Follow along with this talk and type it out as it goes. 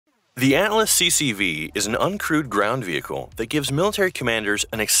The Atlas CCV is an uncrewed ground vehicle that gives military commanders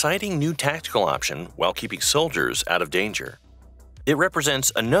an exciting new tactical option while keeping soldiers out of danger. It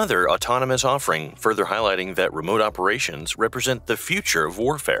represents another autonomous offering, further highlighting that remote operations represent the future of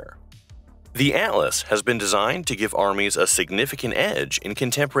warfare. The Atlas has been designed to give armies a significant edge in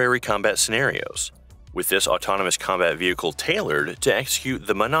contemporary combat scenarios, with this autonomous combat vehicle tailored to execute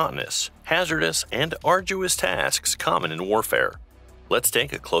the monotonous, hazardous, and arduous tasks common in warfare. Let's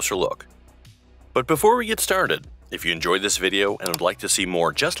take a closer look. But before we get started, if you enjoyed this video and would like to see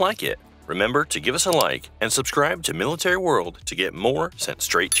more just like it, remember to give us a like and subscribe to Military World to get more sent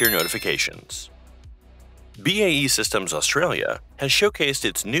straight to your notifications. BAE Systems Australia has showcased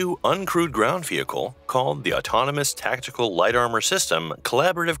its new uncrewed ground vehicle called the Autonomous Tactical Light Armor System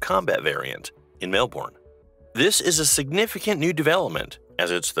Collaborative Combat Variant in Melbourne. This is a significant new development,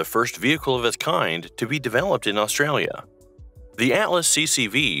 as it's the first vehicle of its kind to be developed in Australia. The Atlas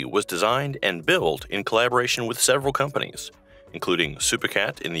CCV was designed and built in collaboration with several companies, including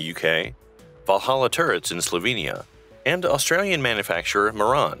Supercat in the UK, Valhalla Turrets in Slovenia, and Australian manufacturer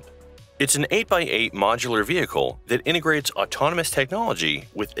Milrem. It's an 8x8 modular vehicle that integrates autonomous technology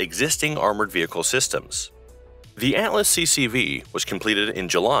with existing armored vehicle systems. The Atlas CCV was completed in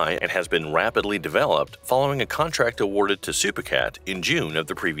July and has been rapidly developed following a contract awarded to Supercat in June of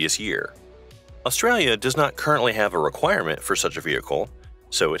the previous year. Australia does not currently have a requirement for such a vehicle,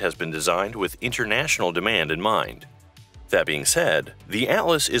 so it has been designed with international demand in mind. That being said, the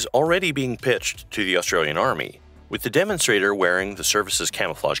Atlas is already being pitched to the Australian Army, with the demonstrator wearing the service's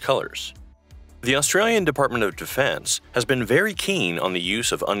camouflage colors. The Australian Department of Defence has been very keen on the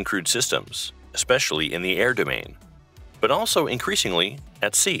use of uncrewed systems, especially in the air domain, but also increasingly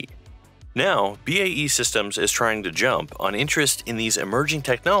at sea. Now, BAE Systems is trying to jump on interest in these emerging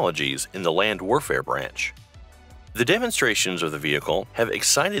technologies in the land warfare branch. The demonstrations of the vehicle have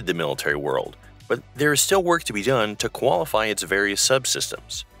excited the military world, but there is still work to be done to qualify its various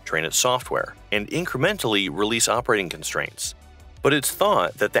subsystems, train its software, and incrementally release operating constraints. But it's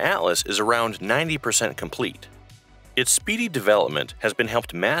thought that the Atlas is around 90% complete. Its speedy development has been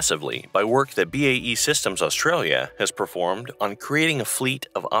helped massively by work that BAE Systems Australia has performed on creating a fleet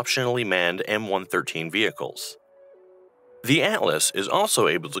of optionally manned M113 vehicles. The Atlas is also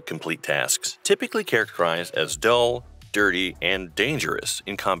able to complete tasks typically characterized as dull, dirty, and dangerous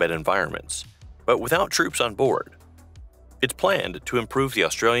in combat environments, but without troops on board. It's planned to improve the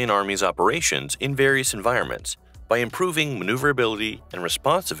Australian Army's operations in various environments by improving maneuverability and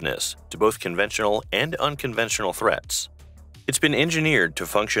responsiveness to both conventional and unconventional threats. It's been engineered to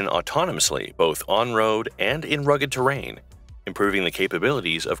function autonomously both on-road and in rugged terrain, improving the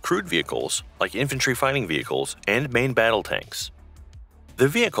capabilities of crewed vehicles like infantry fighting vehicles and main battle tanks. The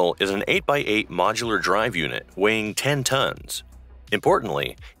vehicle is an 8x8 modular drive unit weighing 10 tons.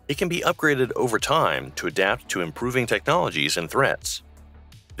 Importantly, it can be upgraded over time to adapt to improving technologies and threats.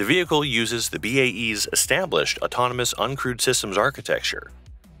 The vehicle uses the BAE's established autonomous uncrewed systems architecture,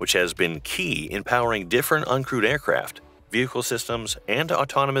 which has been key in powering different uncrewed aircraft, vehicle systems, and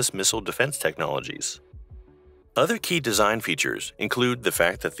autonomous missile defense technologies. Other key design features include the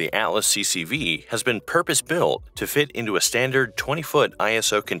fact that the Atlas CCV has been purpose-built to fit into a standard 20-foot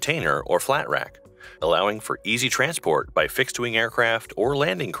ISO container or flat rack, allowing for easy transport by fixed-wing aircraft or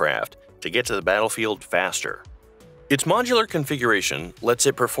landing craft to get to the battlefield faster. Its modular configuration lets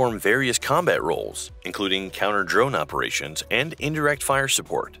it perform various combat roles, including counter-drone operations and indirect fire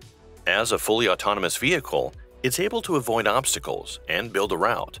support. As a fully autonomous vehicle, it's able to avoid obstacles and build a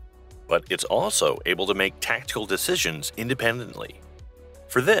route, but it's also able to make tactical decisions independently.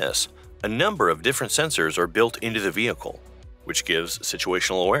 For this, a number of different sensors are built into the vehicle, which gives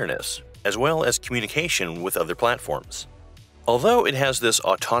situational awareness, as well as communication with other platforms. Although it has this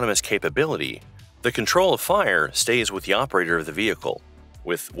autonomous capability, the control of fire stays with the operator of the vehicle,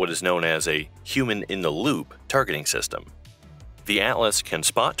 with what is known as a human-in-the-loop targeting system. The Atlas can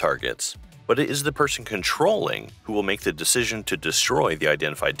spot targets, but it is the person controlling who will make the decision to destroy the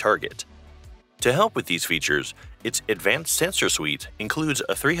identified target. To help with these features, its advanced sensor suite includes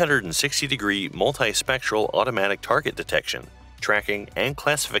a 360-degree multispectral automatic target detection, tracking, and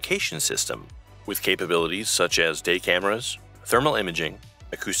classification system, with capabilities such as day cameras, thermal imaging,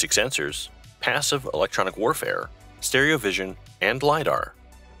 acoustic sensors, passive electronic warfare, stereo vision, and LiDAR.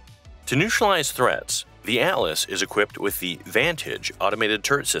 To neutralize threats, the Atlas is equipped with the Vantage automated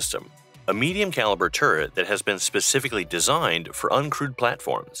turret system, a medium-caliber turret that has been specifically designed for uncrewed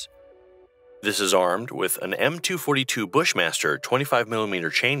platforms. This is armed with an M242 Bushmaster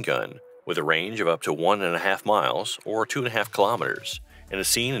 25mm chain gun with a range of up to 1.5 miles or 2.5 kilometers and is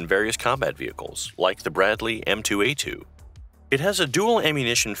seen in various combat vehicles like the Bradley M2A2. It has a dual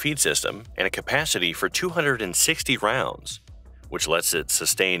ammunition feed system and a capacity for 260 rounds, which lets it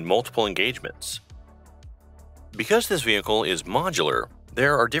sustain multiple engagements. Because this vehicle is modular,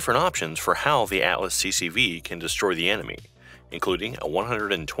 there are different options for how the Atlas CCV can destroy the enemy, including a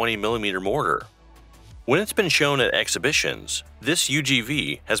 120mm mortar. When it's been shown at exhibitions, this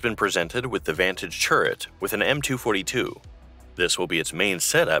UGV has been presented with the Vantage turret with an M242. This will be its main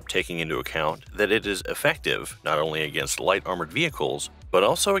setup, taking into account that it is effective not only against light armored vehicles, but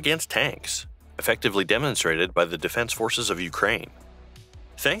also against tanks, effectively demonstrated by the defense forces of Ukraine.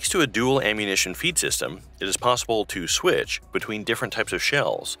 Thanks to a dual ammunition feed system, it is possible to switch between different types of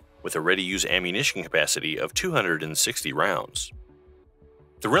shells with a ready-use ammunition capacity of 260 rounds.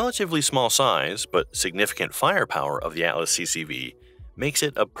 The relatively small size but significant firepower of the Atlas CCV makes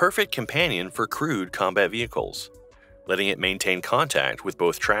it a perfect companion for crewed combat vehicles, letting it maintain contact with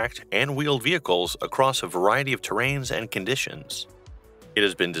both tracked and wheeled vehicles across a variety of terrains and conditions. It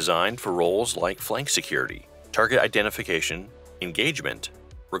has been designed for roles like flank security, target identification, engagement,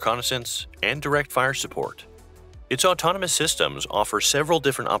 reconnaissance, and direct fire support. Its autonomous systems offer several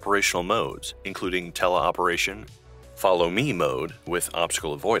different operational modes, including teleoperation, Follow Me mode with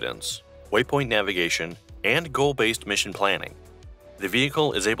obstacle avoidance, waypoint navigation, and goal-based mission planning. The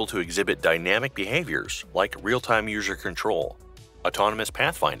vehicle is able to exhibit dynamic behaviors like real-time user control, autonomous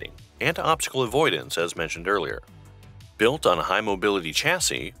pathfinding, and obstacle avoidance as mentioned earlier. Built on a high-mobility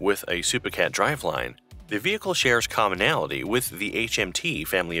chassis with a Supercat driveline, the vehicle shares commonality with the HMT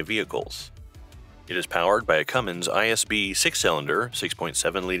family of vehicles. It is powered by a Cummins ISB 6-cylinder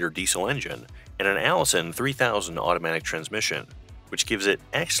 6.7-liter diesel engine and an Allison 3000 automatic transmission, which gives it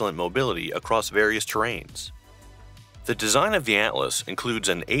excellent mobility across various terrains. The design of the Atlas includes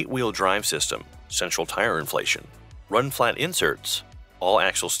an 8-wheel drive system, central tire inflation, run-flat inserts,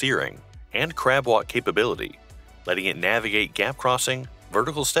 all-axle steering, and crab walk capability, letting it navigate gap crossing,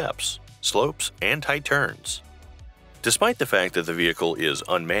 vertical steps, slopes, and tight turns. Despite the fact that the vehicle is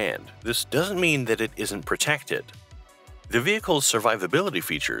unmanned, this doesn't mean that it isn't protected. The vehicle's survivability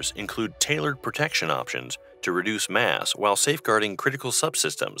features include tailored protection options to reduce mass while safeguarding critical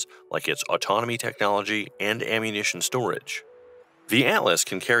subsystems like its autonomy technology and ammunition storage. The Atlas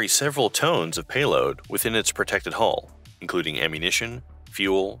can carry several tons of payload within its protected hull, including ammunition,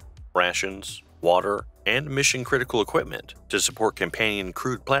 fuel, rations, water, and mission-critical equipment to support companion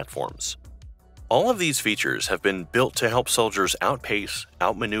crewed platforms. All of these features have been built to help soldiers outpace,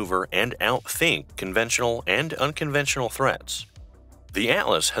 outmaneuver, and outthink conventional and unconventional threats. The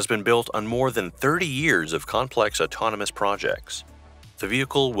Atlas has been built on more than 30 years of complex autonomous projects. The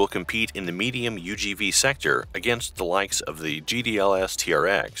vehicle will compete in the medium UGV sector against the likes of the GDLS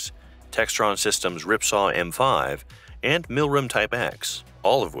TRX, Textron Systems Ripsaw M5, and Milrem Type X,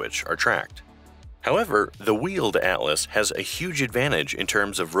 all of which are tracked. However, the wheeled Atlas has a huge advantage in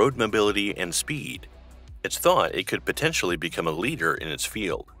terms of road mobility and speed. It's thought it could potentially become a leader in its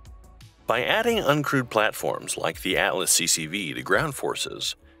field. By adding uncrewed platforms like the Atlas CCV to ground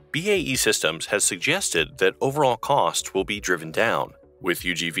forces, BAE Systems has suggested that overall costs will be driven down, with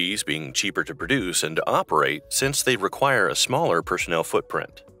UGVs being cheaper to produce and to operate since they require a smaller personnel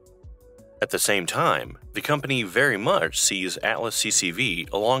footprint. At the same time, the company very much sees Atlas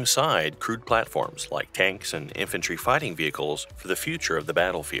CCV alongside crewed platforms like tanks and infantry fighting vehicles for the future of the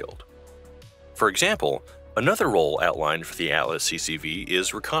battlefield. For example, another role outlined for the Atlas CCV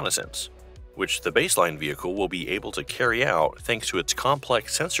is reconnaissance, which the baseline vehicle will be able to carry out thanks to its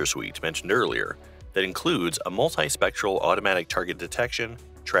complex sensor suite mentioned earlier that includes a multispectral automatic target detection,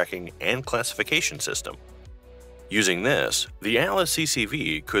 tracking, and classification system. Using this, the Atlas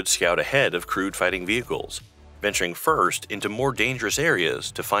CCV could scout ahead of crewed fighting vehicles, venturing first into more dangerous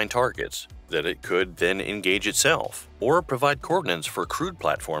areas to find targets that it could then engage itself, or provide coordinates for crewed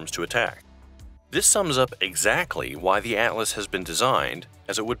platforms to attack. This sums up exactly why the Atlas has been designed,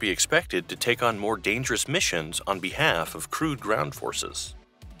 as it would be expected to take on more dangerous missions on behalf of crewed ground forces.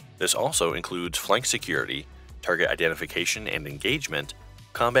 This also includes flank security, target identification and engagement,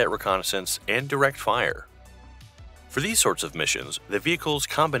 combat reconnaissance, and direct fire. For these sorts of missions, the vehicle's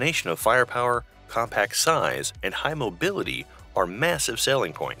combination of firepower, compact size, and high mobility are massive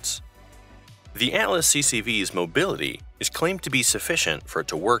selling points. The Atlas CCV's mobility is claimed to be sufficient for it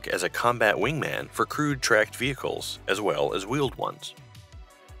to work as a combat wingman for crewed tracked vehicles as well as wheeled ones.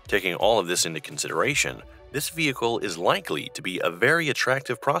 Taking all of this into consideration, this vehicle is likely to be a very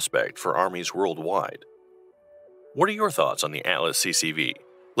attractive prospect for armies worldwide. What are your thoughts on the Atlas CCV?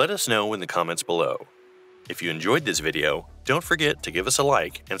 Let us know in the comments below. If you enjoyed this video, don't forget to give us a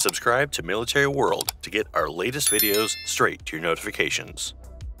like and subscribe to Military World to get our latest videos straight to your notifications.